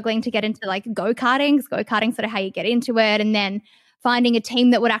really struggling to get into like go-karting. Go-karting sort of how you get into it, and then finding a team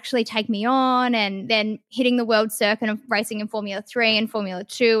that would actually take me on, and then hitting the world circuit of racing in Formula 3 and Formula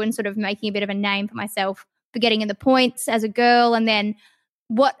 2 and sort of making a bit of a name for myself for getting in the points as a girl. And then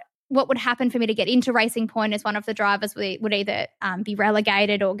what would happen for me to get into Racing Point as one of the drivers would either be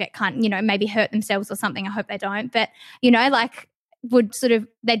relegated or get maybe hurt themselves or something. I hope they don't. But,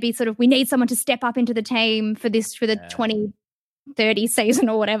 they'd be sort of, we need someone to step up into the team for the 2030 season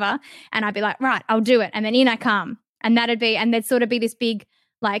or whatever. And I'd be like, right, I'll do it. And then in I come. And there'd sort of be this big,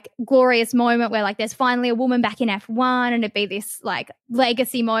 like, glorious moment where, like, there's finally a woman back in F1, and it'd be this, like,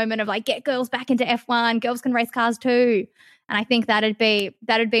 legacy moment of, like, get girls back into F1, girls can race cars too. And I think that'd be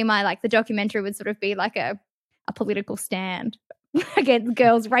my, like, the documentary would sort of be like a political stand against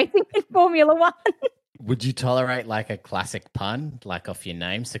girls racing in Formula 1. Would you tolerate like a classic pun, like off your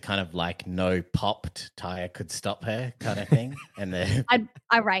name, so kind of like no popped tire could stop her kind of thing? And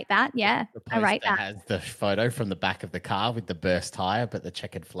I rate that. Yeah, the I rate poster that. has the photo from the back of the car with the burst tire, but the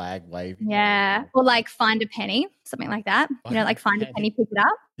checkered flag waving. Yeah, or like find a penny, something like that. Like find a penny, pick it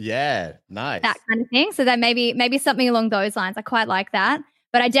up. Yeah, nice. That kind of thing. So that maybe something along those lines. I quite like that.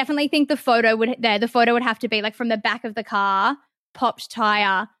 But I definitely think the photo would have to be like from the back of the car, popped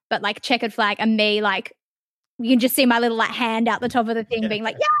tire, but like checkered flag, and me like you can just see my little like hand out the top of the thing being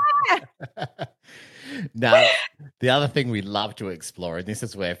like, yeah. Now, the other thing we love to explore, and this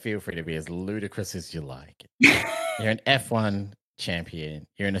is where feel free to be as ludicrous as you like. You're an F1 champion.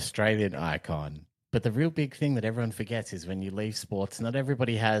 You're an Australian icon. But the real big thing that everyone forgets is when you leave sports, not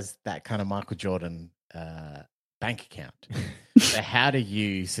everybody has that kind of Michael Jordan bank account. So how do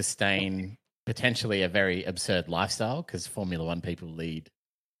you sustain potentially a very absurd lifestyle? Because Formula One people lead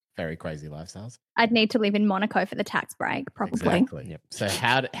very crazy lifestyles. I'd need to live in Monaco for the tax break, probably. Exactly. Yep. So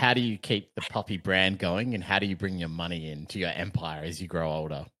how do you keep the Poppy brand going, and how do you bring your money into your empire as you grow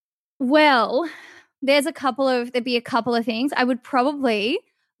older? Well, there'd be a couple of things. I would probably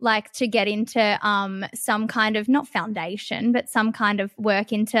like to get into some kind of, not foundation, but some kind of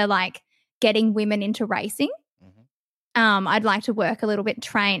work into like getting women into racing. I'd like to work a little bit,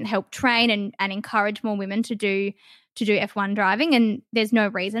 help train and encourage more women to do F1 driving, and there's no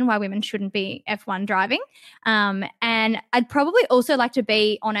reason why women shouldn't be F1 driving. And I'd probably also like to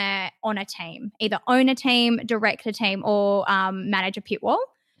be on a team, either own a team, direct a team, or manage a pit wall.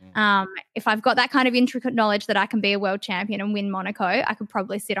 If I've got that kind of intricate knowledge that I can be a world champion and win Monaco, I could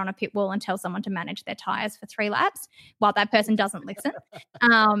probably sit on a pit wall and tell someone to manage their tires for 3 laps while that person doesn't listen.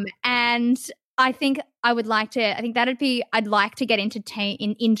 And I think I'd like to get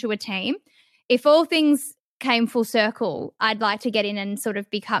into a team. If all things came full circle, I'd like to get in and sort of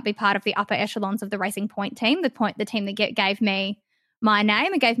be part of the upper echelons of the Racing Point team, the team that gave me my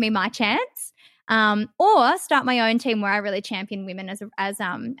name and gave me my chance, or start my own team where I really champion women as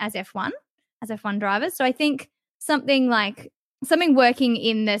F1 drivers. So I think something working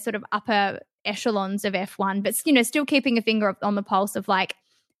in the sort of upper echelons of F1, but still keeping a finger on the pulse of like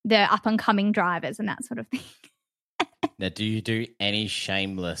the up and coming drivers and that sort of thing. Now, do you do any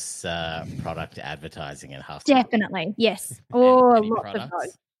shameless product advertising at Hustle? Definitely, yes. Oh, Any lots products? of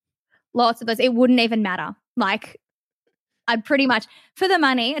those. Lots of those. It wouldn't even matter. Like, I'd pretty much, for the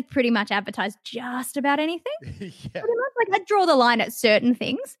money, I'd pretty much advertise just about anything. Yeah. Pretty much, like, I'd draw the line at certain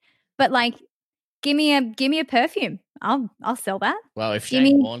things, but like, give me a perfume. I'll sell that. Well, if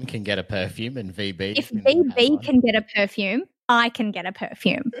Shane Warne can get a perfume and VB, if VB can get a perfume, I can get a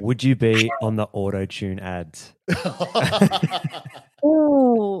perfume. Would you be on the auto-tune ads?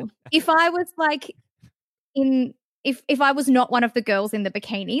 Oh, if I was like if I was not one of the girls in the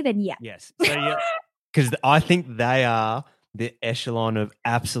bikini, then yeah. Yes. So because I think they are the echelon of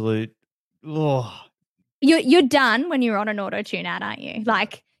absolute. Oh. You're done when you're on an auto-tune ad, aren't you?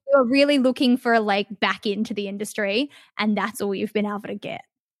 Like, you're really looking for a leg back into the industry, and that's all you've been able to get.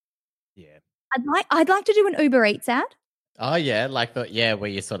 Yeah. I'd like to do an Uber Eats ad. Oh yeah, where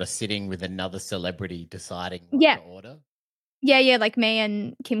you're sort of sitting with another celebrity deciding what to order. Yeah, like me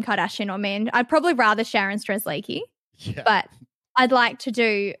and Kim Kardashian, or me and I'd probably rather Sharon Strzelecki. Yeah. But I'd like to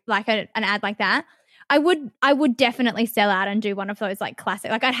do like an ad like that. I would definitely sell out and do one of those like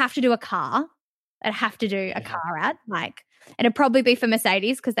classic. Like, I'd have to do a car. I'd have to do a car ad. Like, and it'd probably be for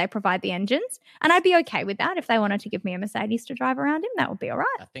Mercedes because they provide the engines, and I'd be okay with that if they wanted to give me a Mercedes to drive around in. That would be all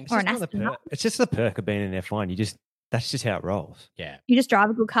right. I think or an Aston. It's just the perk of being in F1. That's just how it rolls. Yeah. You just drive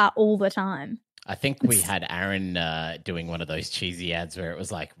a good car all the time. I think we had Aaron doing one of those cheesy ads where it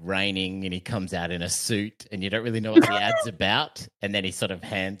was like raining and he comes out in a suit and you don't really know what the ad's about. And then he sort of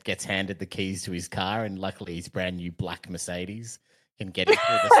gets handed the keys to his car, and luckily his brand new black Mercedes can get it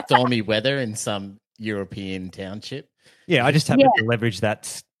through the stormy weather in some European township. Yeah, I just happened to leverage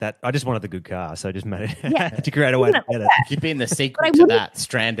that. I just wanted the good car, so I just made it to create a way to get it. You'd be in the sequel to that,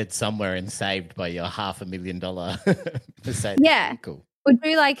 stranded somewhere and saved by your $500,000 Mercedes. Yeah. Cool. Would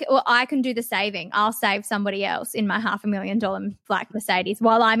be like, well, I can do the saving. I'll save somebody else in my $500,000 black Mercedes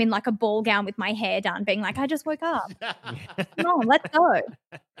while I'm in like a ball gown with my hair done, being like, I just woke up. Come on, let's go.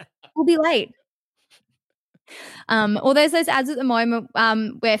 We'll be late. Or there's those ads at the moment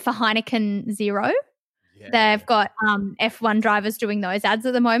where for Heineken Zero, they've got F1 drivers doing those ads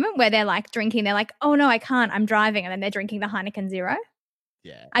at the moment where they're like drinking. They're like, oh no, I can't. I'm driving. And then they're drinking the Heineken Zero.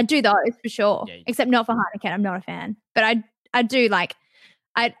 Yeah. I'd do those for sure, Yeah, except not for Heineken. I'm not a fan. But I'd do like,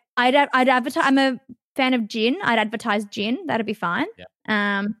 I'd advertise. I'm a fan of gin. I'd advertise gin. That'd be fine. Yeah.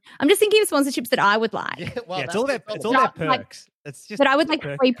 I'm just thinking of sponsorships that I would like. Yeah, it's all their Like, perks. It's just that I would like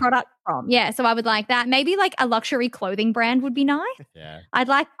perks. free product from. Yeah, so I would like that. Maybe like a luxury clothing brand would be nice. Yeah.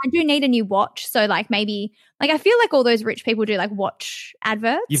 I do need a new watch. So like maybe like I feel like all those rich people do like watch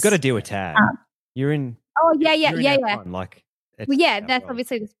adverts. You've got to deal with Tag. You're in. Oh yeah. you're in F1, Like, Well, yeah, that's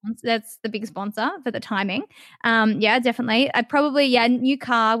obviously the sponsor. That's the big sponsor for the timing. Yeah, definitely. I probably new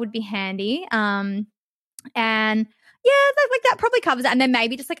car would be handy. And yeah, that probably covers it. And then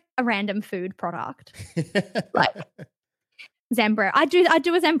maybe just like a random food product, like Zambrero. I do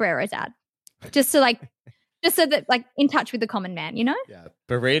a Zambreros ad, just so that like in touch with the common man, you know? Yeah,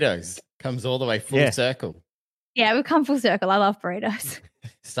 burritos comes all the way full circle. Yeah, we've come full circle. I love burritos.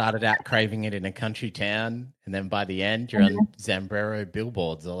 Started out craving it in a country town, and then by the end, you're on Zambrero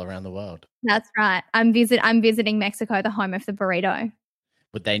billboards all around the world. That's right. I'm visiting Mexico, the home of the burrito.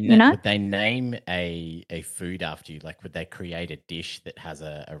 Would they name a food after you? Like, would they create a dish that has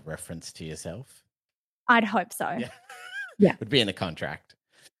a reference to yourself? I'd hope so. Yeah. Would be in the contract.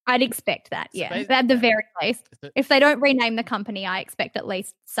 I'd expect that, at the very least. If they don't rename the company, I expect at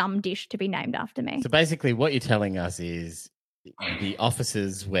least some dish to be named after me. So basically what you're telling us is the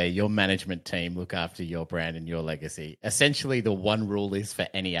offices where your management team look after your brand and your legacy. Essentially, the one rule is for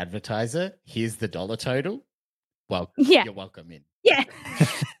any advertiser, here's the dollar total. Well, you're welcome in. Yeah.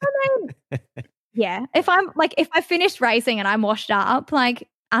 Yeah. If I finish racing and I'm washed up, like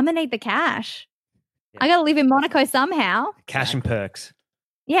I'm going to need the cash. Yeah. I got to live in Monaco somehow. Cash and perks.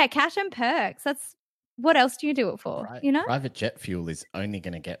 Yeah, cash and perks. That's what else do you do it for? Right. You know, private jet fuel is only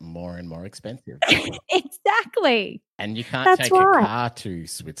going to get more and more expensive. Exactly. And you can't take a car to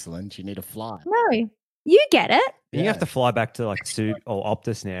Switzerland. You need to fly. No, you get it. You have to fly back to like Suit or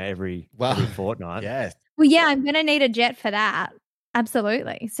Optus now every fortnight. Yes. Well, yeah, I'm going to need a jet for that.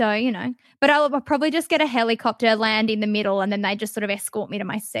 Absolutely. So, you know, but I'll probably just get a helicopter, land in the middle, and then they just sort of escort me to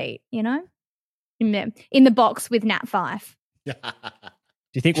my seat, you know, in the box with Nat 5. Do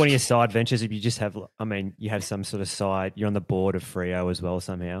you think one of your side ventures, if you just have, you have some sort of side, you're on the board of Freo as well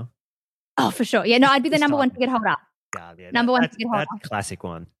somehow? Oh, for sure. Yeah, no, I'd be the number one ticket holder. Number one ticket holder. That's a classic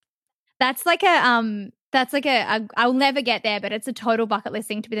one. That's like I'll never get there, but it's a total bucket list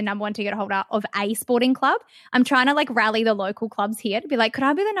thing to be the number one ticket holder of a sporting club. I'm trying to like rally the local clubs here to be like, could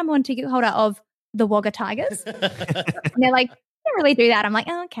I be the number one ticket holder of the Wagga Tigers? And they're like, don't really do that. I'm like,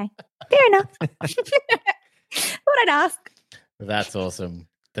 oh, okay, fair enough. Thought I'd ask. That's awesome.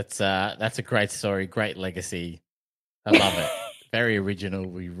 That's a great story, great legacy. I love it. Very original.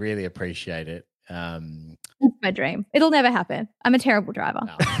 We really appreciate it. It's my dream. It'll never happen. I'm a terrible driver.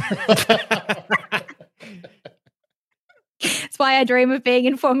 No. That's why I dream of being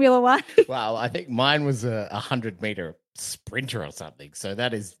in Formula One. Wow, I think mine was a 100-meter sprinter or something. So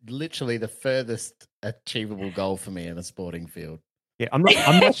that is literally the furthest achievable goal for me in a sporting field. Yeah, I'm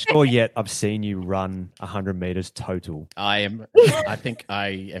not sure yet. I've seen you run 100 meters total. I think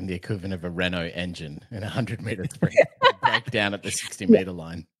I am the equivalent of a Renault engine in a 100-meter sprint. Break down at the 60-meter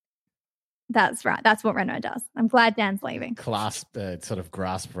line. That's right. That's what Renault does. I'm glad Dan's leaving. Grasp for a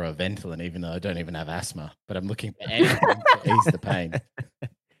Ventolin, even though I don't even have asthma. But I'm looking for anything to ease the pain.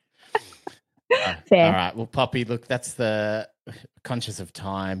 Fair. All right. Well, Poppy, look, that's the conscious of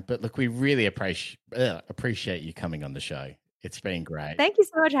time. But look, we really appreciate you coming on the show. It's been great. Thank you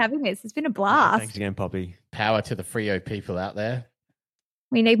so much for having me. It's been a blast. Thanks again, Poppy. Power to the Freo people out there.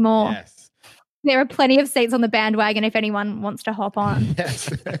 We need more. Yes. There are plenty of seats on the bandwagon if anyone wants to hop on. Yes.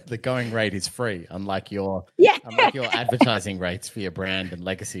 The going rate is free, unlike your advertising rates for your brand and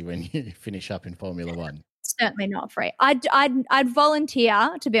legacy when you finish up in Formula One. Certainly not free. I'd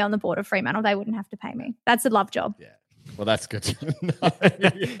volunteer to be on the board of Fremantle. They wouldn't have to pay me. That's a love job. Yeah. Well, that's good to know.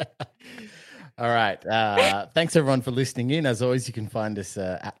 Yeah. All right. Thanks, everyone, for listening in. As always, you can find us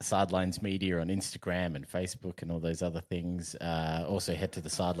at Sidelines Media on Instagram and Facebook and all those other things. Also, head to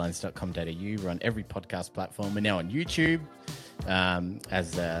thesidelines.com.au. We're on every podcast platform. We're now on YouTube.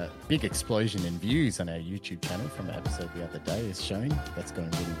 As a big explosion in views on our YouTube channel from the episode the other day is showing. That's going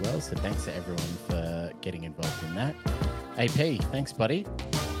really well. So thanks to everyone for getting involved in that. AP, thanks, buddy.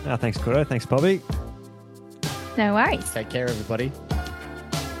 Thanks, Kudo. Thanks, Poppy. No worries. Take care, everybody.